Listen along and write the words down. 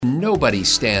Nobody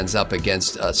stands up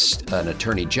against an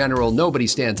attorney general. Nobody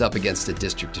stands up against a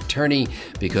district attorney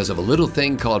because of a little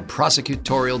thing called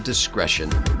prosecutorial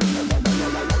discretion.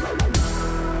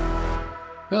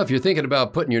 Well, if you're thinking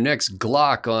about putting your next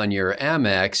Glock on your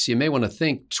Amex, you may want to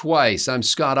think twice. I'm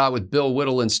Scott Ott with Bill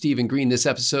Whittle and Stephen Green. This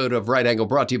episode of Right Angle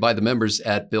brought to you by the members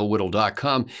at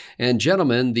BillWhittle.com. And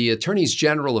gentlemen, the Attorneys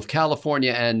General of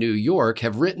California and New York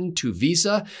have written to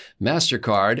Visa,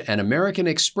 MasterCard, and American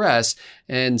Express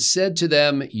and said to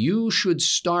them, you should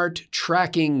start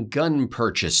tracking gun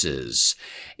purchases.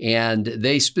 And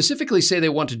they specifically say they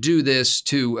want to do this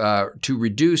to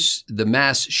reduce the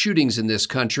mass shootings in this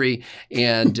country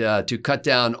and to cut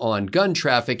down on gun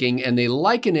trafficking. And they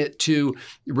liken it to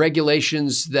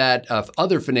regulations that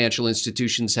other financial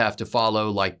institutions have to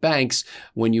follow, like banks,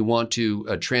 when you want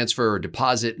to transfer or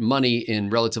deposit money in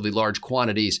relatively large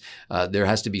quantities. There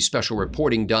has to be special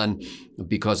reporting done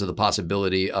because of the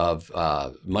possibility of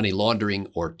money laundering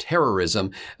or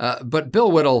terrorism. But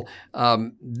Bill Whittle,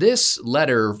 this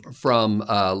letter from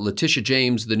Letitia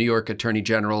James, the New York Attorney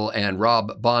General, and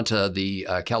Rob Bonta, the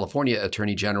California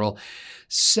Attorney General,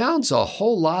 sounds a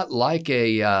whole lot like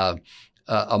a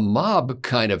mob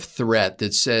kind of threat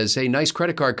that says, hey, nice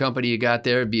credit card company you got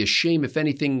there. It'd be a shame if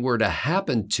anything were to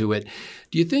happen to it.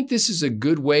 Do you think this is a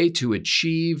good way to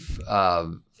achieve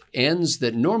ends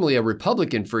that normally a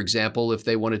Republican, for example, if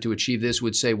they wanted to achieve this,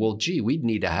 would say, well, gee, we'd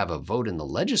need to have a vote in the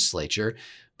legislature.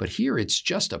 But here it's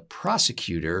just a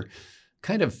prosecutor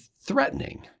kind of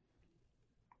threatening.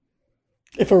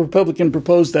 If a Republican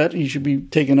proposed that, he should be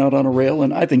taken out on a rail.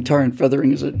 And I think tar and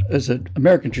feathering is an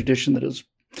American tradition that has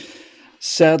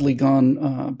sadly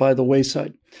gone by the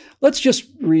wayside. Let's just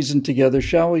reason together,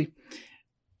 shall we?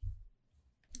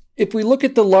 If we look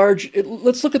at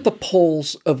let's look at the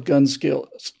poles of gun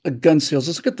sales.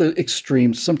 Let's look at the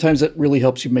extremes. Sometimes that really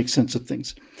helps you make sense of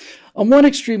things. On one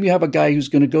extreme, you have a guy who's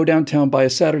going to go downtown, buy a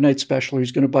Saturday night special, or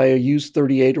he's going to buy a used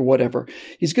 38 or whatever.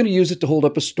 He's going to use it to hold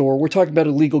up a store. We're talking about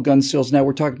illegal gun sales now.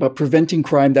 We're talking about preventing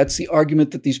crime. That's the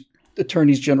argument that these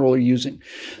attorneys general are using.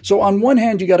 So on one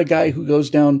hand, you got a guy who goes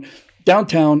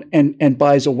downtown and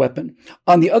buys a weapon.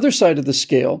 On the other side of the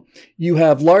scale, you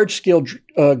have large-scale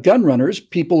gun runners,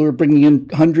 people who are bringing in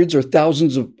hundreds or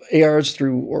thousands of ARs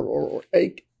through or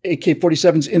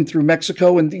AK-47s in through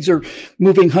Mexico, and these are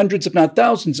moving hundreds, if not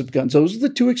thousands of guns. Those are the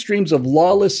two extremes of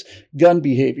lawless gun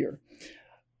behavior.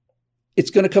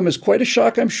 It's going to come as quite a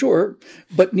shock, I'm sure,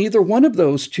 but neither one of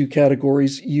those two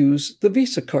categories use the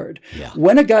Visa card. Yeah.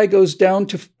 When a guy goes down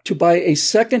to buy a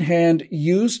secondhand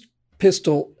used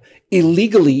pistol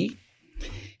illegally,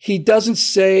 he doesn't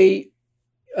say,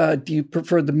 do you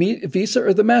prefer the Visa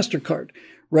or the MasterCard?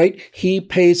 Right? He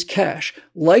pays cash.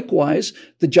 Likewise,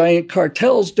 the giant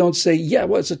cartels don't say, yeah,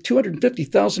 well, it's a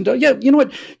 $250,000. Yeah, you know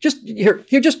what?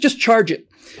 Just charge it.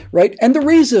 Right? And the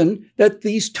reason that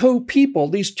these two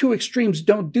extremes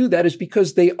don't do that is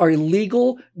because they are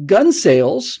illegal gun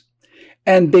sales.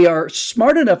 And they are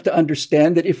smart enough to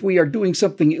understand that if we are doing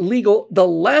something illegal, the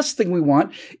last thing we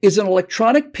want is an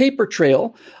electronic paper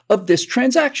trail of this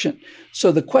transaction.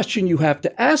 So the question you have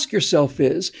to ask yourself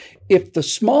is, if the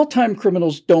small-time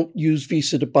criminals don't use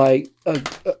Visa to buy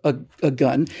a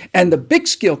gun, and the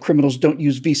big-scale criminals don't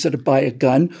use Visa to buy a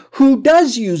gun, who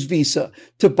does use Visa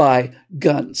to buy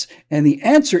guns? And the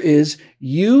answer is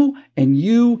you and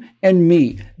you and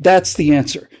me. That's the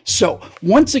answer. So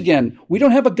once again, we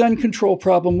don't have a gun control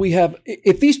problem.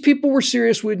 If these people were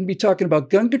serious, we wouldn't be talking about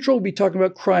gun control, we'd be talking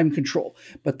about crime control.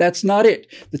 But that's not it.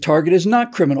 The target is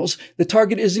not criminals. The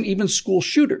target isn't even school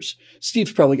shooters.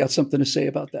 Steve's probably got something to say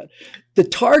about that. The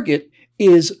target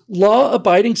is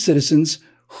law-abiding citizens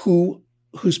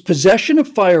whose possession of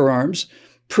firearms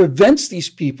prevents these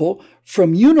people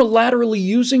from unilaterally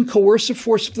using coercive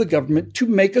force of the government to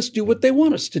make us do what they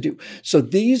want us to do. So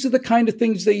these are the kind of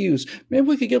things they use. Maybe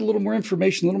we could get a little more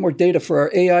information, a little more data for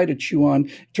our AI to chew on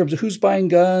in terms of who's buying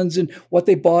guns and what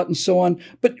they bought and so on.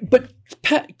 But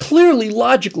clearly,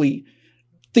 logically,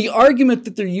 the argument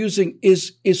that they're using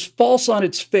is false on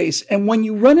its face. And when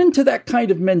you run into that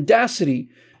kind of mendacity,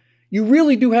 you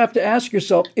really do have to ask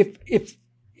yourself,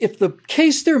 if the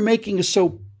case they're making is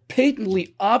so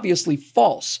patently, obviously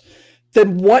false,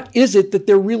 then what is it that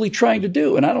they're really trying to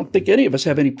do? And I don't think any of us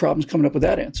have any problems coming up with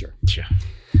that answer. Yeah.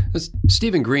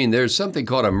 Stephen Green, there's something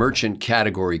called a merchant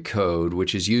category code,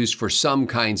 which is used for some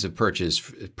kinds of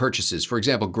purchases. For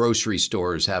example, grocery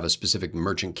stores have a specific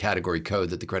merchant category code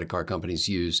that the credit card companies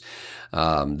use.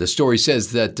 The story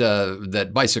says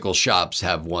that bicycle shops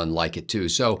have one like it too.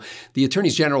 So the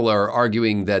attorneys general are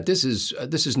arguing that this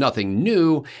is nothing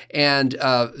new. And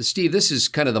Steve, this is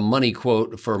kind of the money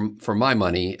quote for my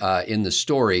money in the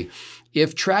story.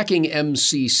 If tracking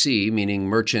MCC, meaning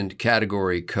merchant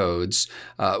category codes,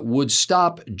 would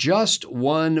stop just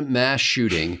one mass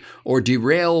shooting or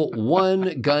derail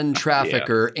one gun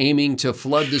trafficker aiming to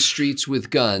flood the streets with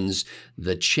guns,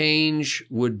 the change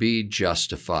would be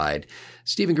justified.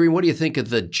 Stephen Green, what do you think of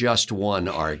the just one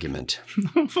argument?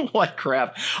 What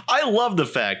crap. I love the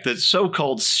fact that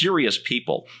so-called serious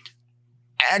people,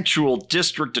 actual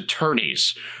district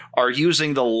attorneys, are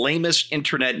using the lamest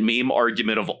internet meme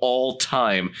argument of all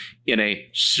time in a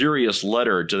serious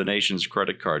letter to the nation's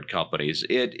credit card companies.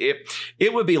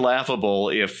 It would be laughable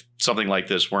if something like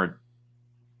this weren't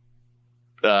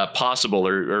possible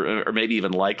or maybe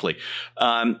even likely.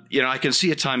 I can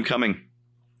see a time coming,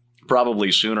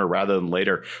 probably sooner rather than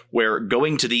later, where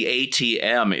going to the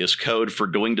ATM is code for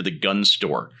going to the gun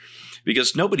store,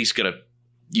 because nobody's going to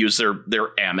use their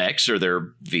Amex or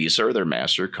their Visa or their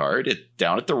MasterCard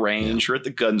down at the range or at the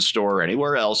gun store or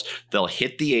anywhere else. They'll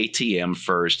hit the ATM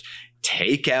first,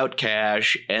 take out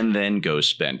cash, and then go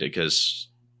spend it, because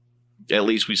at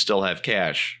least we still have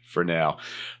cash for now.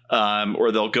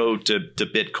 Or they'll go to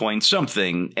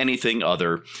Bitcoin, anything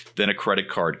other than a credit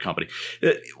card company.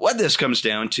 What this comes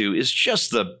down to is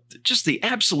just the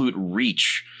absolute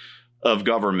reach of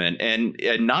government, and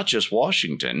not just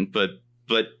Washington, but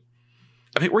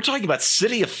I mean, we're talking about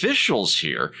city officials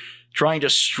here trying to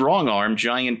strong-arm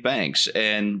giant banks.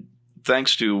 And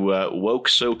thanks to woke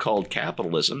so-called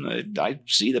capitalism, I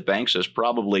see the banks as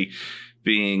probably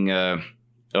being,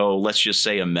 let's just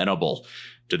say, amenable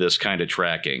to this kind of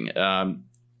tracking. And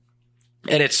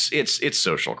it's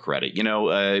social credit.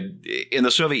 In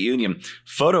the Soviet Union,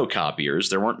 photocopiers,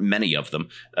 there weren't many of them,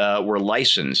 were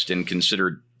licensed and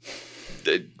considered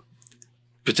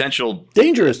potential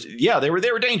dangerous. Yeah, they were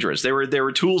dangerous. They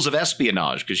were tools of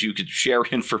espionage, because you could share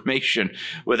information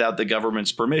without the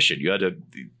government's permission. You had to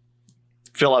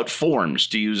fill out forms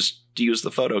to use the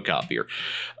photocopier.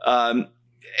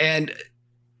 And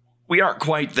we aren't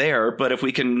quite there, but if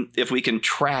we can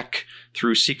track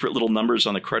through secret little numbers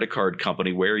on the credit card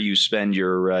company where you spend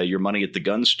your money at the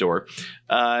gun store,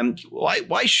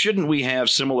 why shouldn't we have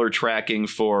similar tracking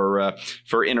for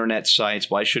internet sites?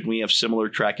 Why shouldn't we have similar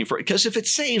tracking for? Because if it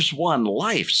saves one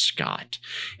life, Scott,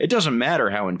 it doesn't matter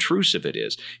how intrusive it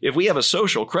is. If we have a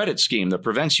social credit scheme that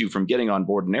prevents you from getting on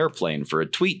board an airplane for a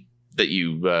tweet that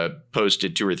you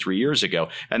posted 2 or 3 years ago,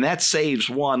 and that saves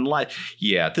one life.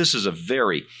 Yeah, this is a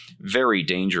very, very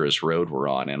dangerous road we're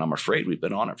on, and I'm afraid we've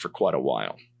been on it for quite a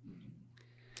while.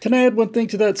 Can I add one thing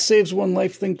to that saves one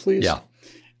life thing, please? Yeah.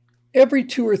 Every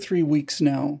 2 or 3 weeks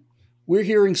now, we're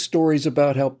hearing stories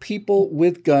about how people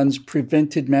with guns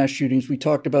prevented mass shootings. We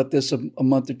talked about this a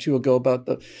month or two ago about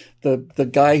the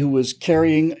guy who was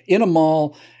carrying in a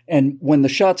mall, and when the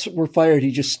shots were fired,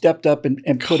 he just stepped up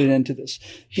and put an end to this.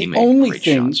 The only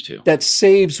thing that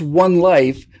saves one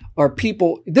life are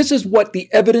people. This is what the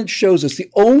evidence shows us. The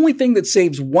only thing that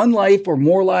saves one life or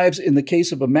more lives in the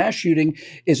case of a mass shooting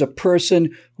is a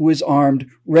person who is armed,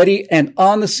 ready, and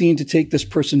on the scene to take this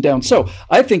person down. So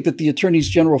I think that the attorneys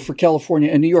general for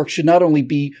California and New York should not only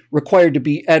be required to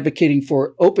be advocating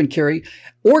for open carry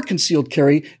or concealed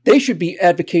carry, they should be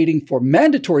advocating for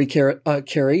mandatory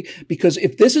carry, because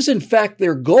if this is in fact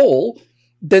their goal,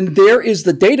 then there is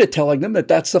the data telling them that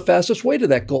that's the fastest way to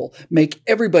that goal. Make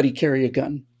everybody carry a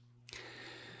gun.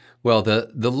 Well,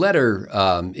 the letter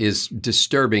is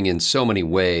disturbing in so many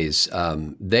ways.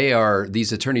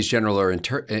 These attorneys general are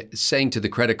saying to the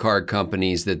credit card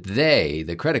companies that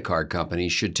the credit card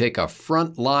companies, should take a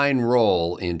frontline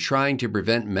role in trying to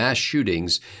prevent mass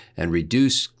shootings and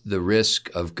reduce the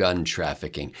risk of gun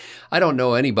trafficking. I don't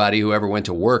know anybody who ever went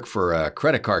to work for a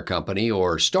credit card company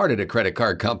or started a credit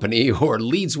card company or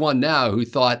leads one now who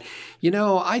thought,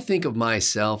 I think of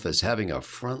myself as having a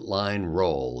frontline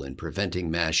role in preventing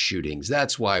mass shootings.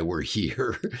 That's why we're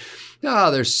here.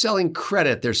 No, they're selling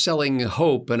credit. They're selling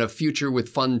hope and a future with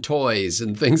fun toys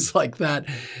and things like that,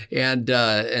 and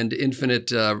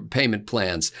infinite payment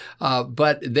plans.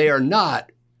 But they are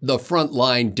not the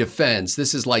frontline defense.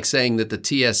 This is like saying that the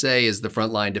TSA is the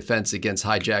frontline defense against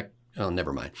hijack. Oh,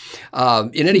 never mind.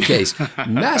 In any case,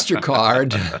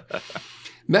 MasterCard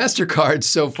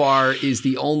so far is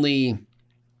the only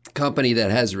company that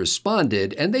has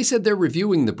responded, and they said they're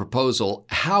reviewing the proposal,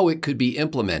 how it could be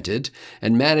implemented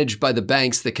and managed by the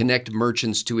banks that connect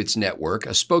merchants to its network.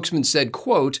 A spokesman said,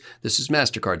 quote, this is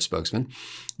MasterCard spokesman,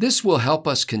 "This will help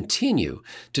us continue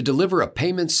to deliver a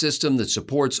payment system that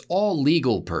supports all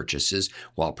legal purchases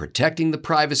while protecting the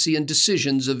privacy and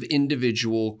decisions of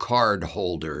individual card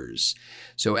holders."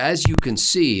 So as you can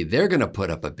see, they're going to put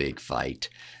up a big fight.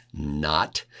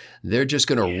 Not. They're just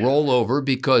going to roll over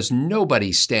because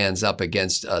nobody stands up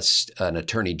against an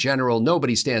attorney general.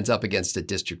 Nobody stands up against a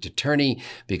district attorney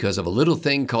because of a little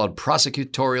thing called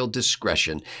prosecutorial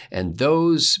discretion. And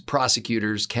those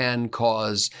prosecutors can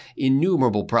cause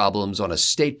innumerable problems on a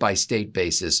state-by-state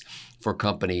basis for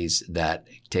companies that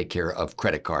take care of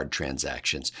credit card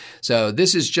transactions. So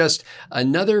this is just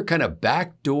another kind of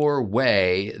backdoor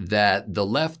way that the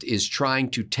left is trying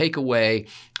to take away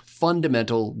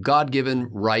fundamental God-given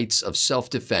rights of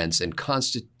self-defense and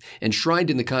enshrined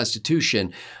in the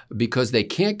Constitution, because they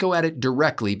can't go at it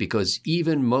directly because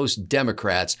even most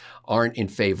Democrats aren't in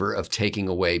favor of taking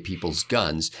away people's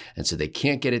guns. And so they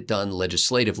can't get it done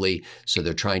legislatively, so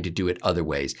they're trying to do it other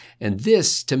ways. And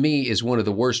this, to me, is one of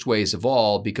the worst ways of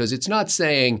all, because it's not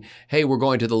saying, hey, we're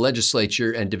going to the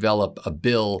legislature and develop a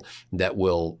bill that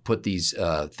will put these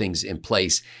things in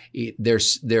place.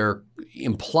 They're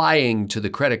implying to the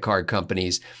credit card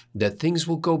companies that things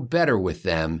will go better with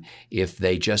them if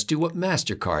they just do what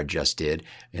MasterCard just did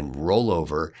and roll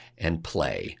over and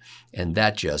play. And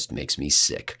that just makes me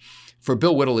sick. For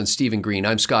Bill Whittle and Stephen Green,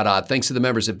 I'm Scott Ott. Thanks to the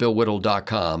members at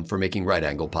BillWhittle.com for making Right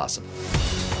Angle possible.